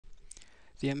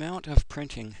The amount of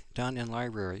printing done in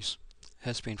libraries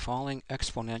has been falling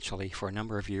exponentially for a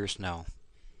number of years now.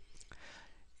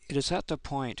 It is at the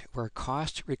point where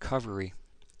cost recovery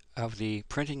of the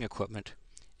printing equipment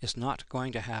is not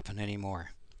going to happen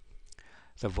anymore.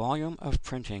 The volume of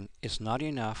printing is not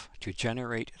enough to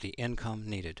generate the income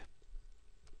needed.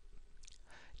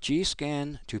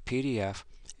 gscan2pdf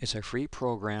is a free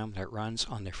program that runs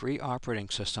on the free operating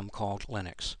system called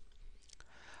Linux.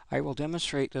 I will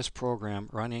demonstrate this program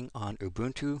running on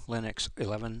Ubuntu Linux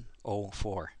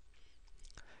 11.04.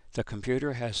 The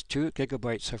computer has 2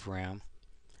 gigabytes of RAM,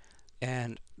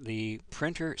 and the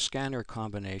printer-scanner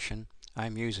combination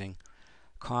I'm using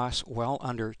costs well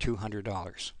under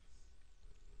 $200.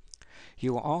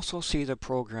 You will also see the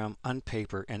program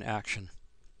Unpaper in action.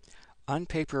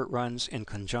 Unpaper runs in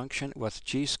conjunction with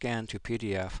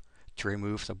gscan2pdf to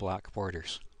remove the black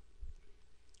borders.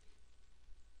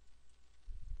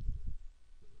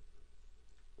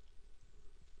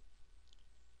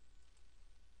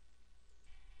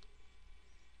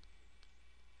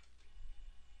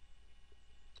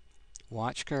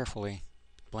 Watch carefully.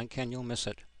 Blink and you'll miss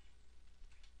it.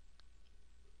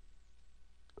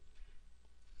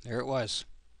 There it was.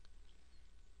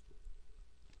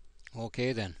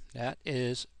 Okay then, that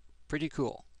is pretty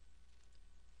cool.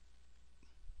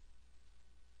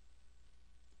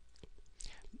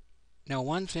 Now,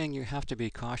 one thing you have to be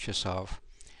cautious of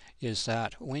is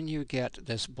that when you get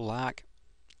this black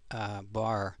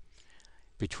bar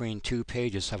between 2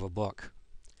 pages of a book,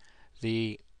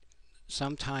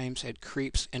 sometimes it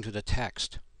creeps into the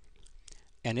text,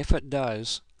 and if it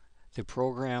does, the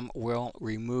program will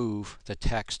remove the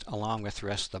text along with the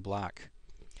rest of the black.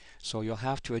 So you'll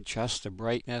have to adjust the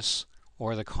brightness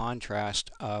or the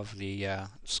contrast of the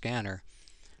scanner,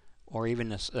 or even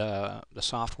the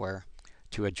software,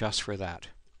 to adjust for that.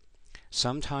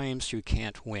 Sometimes you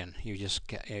can't win. You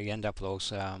end up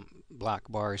those black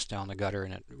bars down the gutter,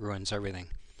 and it ruins everything,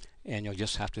 and you'll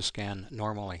just have to scan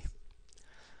normally.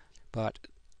 But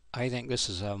I think this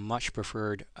is a much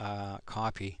preferred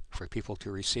copy for people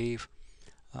to receive.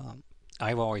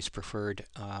 I've always preferred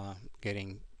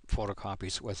getting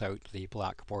photocopies without the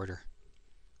black border.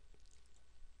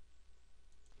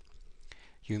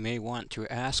 You may want to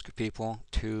ask people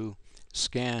to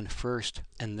scan first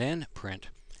and then print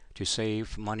to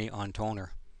save money on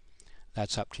toner.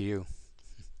 That's up to you.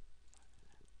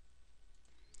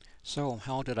 So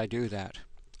how did I do that?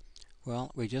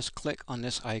 Well, we just click on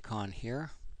this icon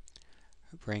here.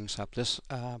 It brings up this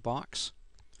box,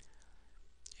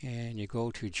 and you go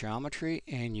to Geometry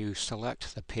and you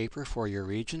select the paper for your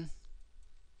region.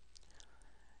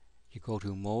 You go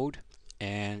to Mode,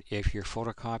 and if you're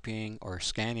photocopying or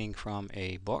scanning from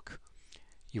a book,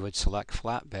 you would select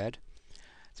Flatbed.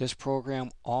 This program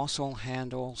also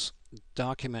handles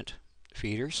document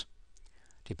feeders.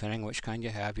 Depending which kind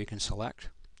you have, you can select.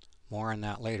 More on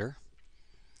that later.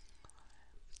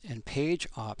 And page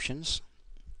options.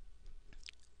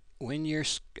 When you're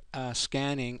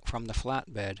scanning from the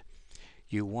flatbed,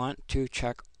 you want to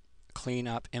check clean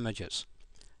up images.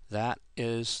 That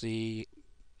is the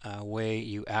way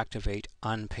you activate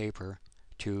Unpaper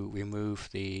to remove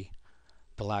the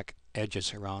black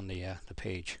edges around the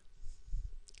page.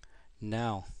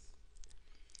 Now,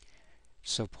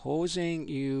 supposing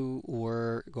you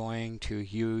were going to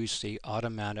use the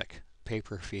automatic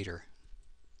paper feeder.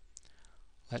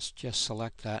 Let's just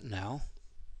select that now.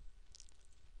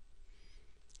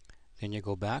 Then you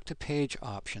go back to Page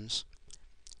Options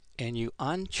and you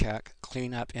uncheck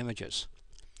Clean Up Images.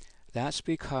 That's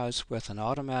because with an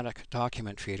automatic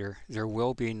document feeder, there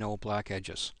will be no black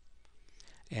edges.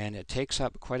 And it takes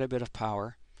up quite a bit of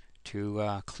power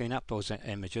to clean up those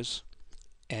images,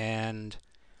 and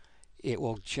it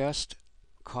will just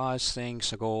cause things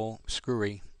to go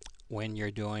screwy when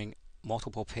you're doing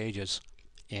multiple pages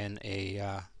in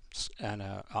a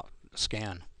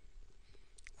scan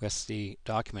with the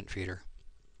document feeder.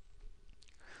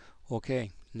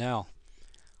 Okay, now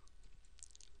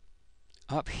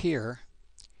up here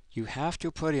you have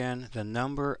to put in the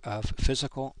number of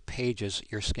physical pages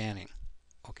you're scanning.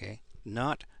 Okay,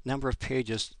 not number of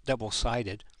pages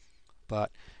double-sided,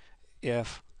 but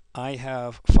if I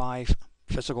have 5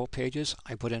 physical pages,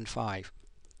 I put in 5.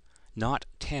 Not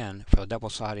 10 for the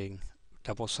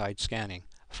double-side scanning,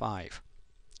 5.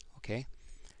 Okay.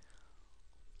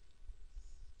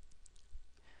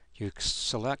 You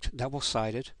select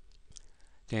double-sided,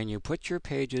 then you put your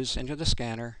pages into the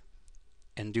scanner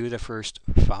and do the first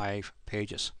 5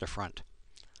 pages, the front.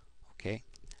 Okay.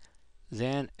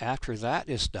 Then after that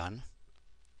is done,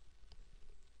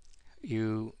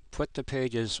 you put the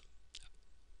pages,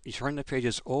 you turn the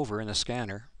pages over in the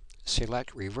scanner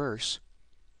select reverse,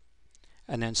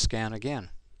 and then scan again.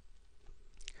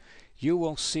 You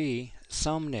will see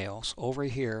thumbnails over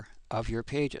here of your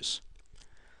pages,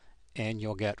 and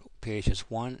you'll get pages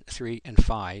 1, 3, and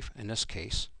 5 in this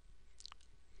case.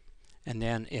 And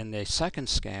then in the second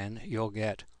scan you'll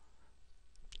get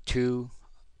 2,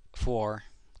 4,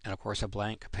 and of course a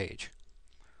blank page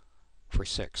for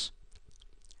 6.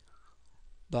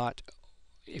 But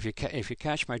if you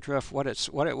catch my drift, what it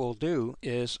will do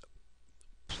is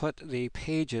put the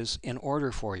pages in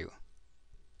order for you,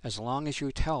 as long as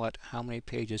you tell it how many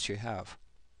pages you have.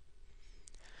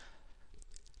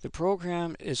 The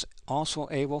program is also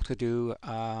able to do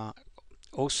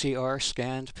OCR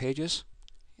scanned pages.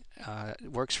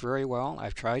 It works very well.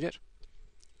 I've tried it,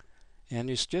 and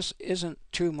there just isn't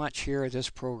too much here this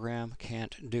program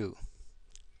can't do.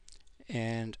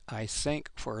 And I think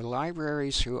for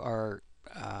libraries who are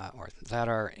or that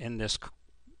are in this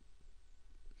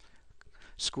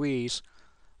squeeze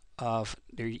of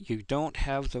you don't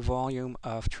have the volume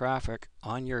of traffic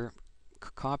on your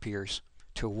copiers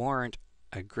to warrant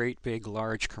a great big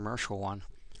large commercial one.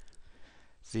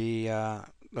 The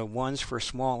ones for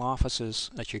small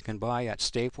offices that you can buy at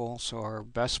Staples or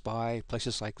Best Buy,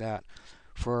 places like that,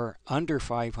 for under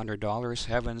 $500,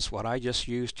 heavens, what I just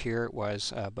used here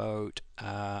was about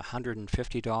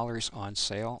 $150 on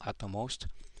sale at the most.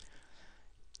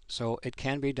 So it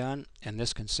can be done, and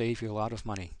this can save you a lot of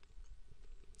money.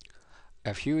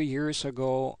 A few years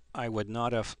ago, I would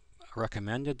not have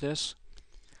recommended this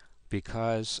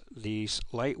because these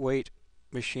lightweight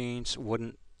machines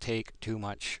wouldn't take too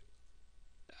much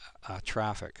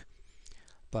traffic.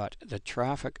 But the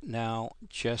traffic now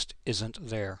just isn't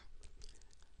there.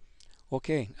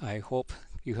 Okay, I hope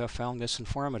you have found this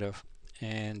informative,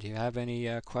 and if you have any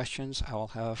questions, I will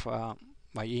have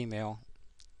my email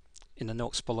in the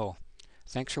notes below.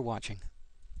 Thanks for watching.